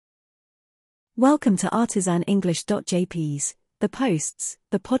Welcome to artisanenglish.jp's, the posts,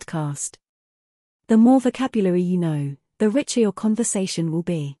 the podcast. The more vocabulary you know, the richer your conversation will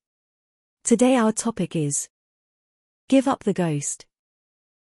be. Today our topic is Give up the ghost.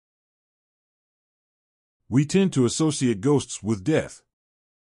 We tend to associate ghosts with death.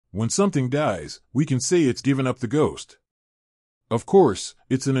 When something dies, we can say it's given up the ghost. Of course,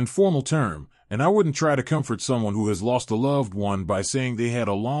 it's an informal term, and I wouldn't try to comfort someone who has lost a loved one by saying they had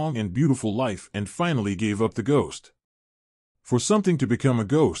a long and beautiful life and finally gave up the ghost. For something to become a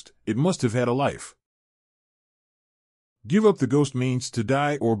ghost, it must have had a life. Give up the ghost means to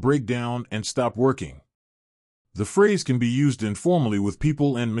die or break down and stop working. The phrase can be used informally with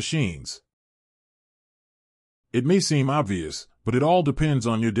people and machines. It may seem obvious, but it all depends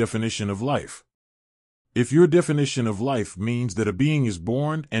on your definition of life. If your definition of life means that a being is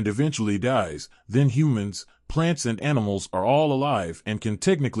born and eventually dies, then humans, plants and animals are all alive and can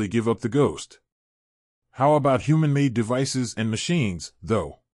technically give up the ghost. How about human-made devices and machines,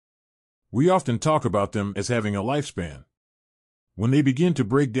 though? We often talk about them as having a lifespan. When they begin to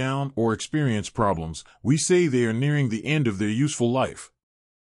break down or experience problems, we say they are nearing the end of their useful life.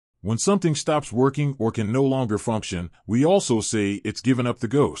 When something stops working or can no longer function, we also say it's given up the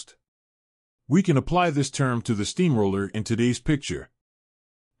ghost. We can apply this term to the steamroller in today's picture.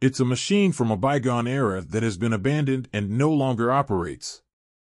 It's a machine from a bygone era that has been abandoned and no longer operates.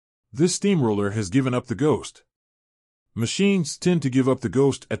 This steamroller has given up the ghost. Machines tend to give up the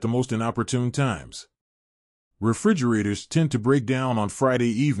ghost at the most inopportune times. Refrigerators tend to break down on Friday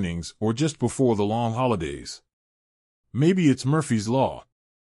evenings or just before the long holidays. Maybe it's Murphy's Law.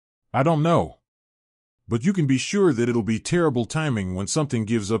 I don't know. But you can be sure that it'll be terrible timing when something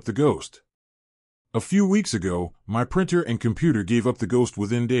gives up the ghost. A few weeks ago, my printer and computer gave up the ghost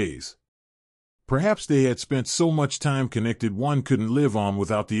within days. Perhaps they had spent so much time connected one couldn't live on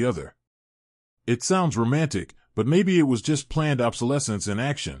without the other. It sounds romantic, but maybe it was just planned obsolescence in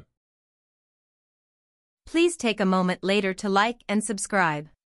action. Please take a moment later to like and subscribe.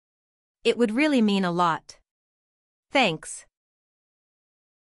 It would really mean a lot. Thanks.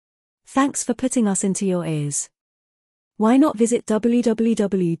 Thanks for putting us into your ears. Why not visit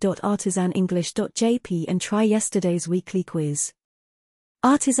www.artisanenglish.jp and try yesterday's weekly quiz?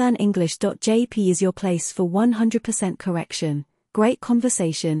 Artisanenglish.jp is your place for 100% correction, great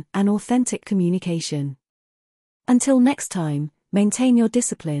conversation, and authentic communication. Until next time, maintain your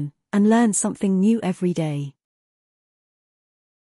discipline and learn something new every day.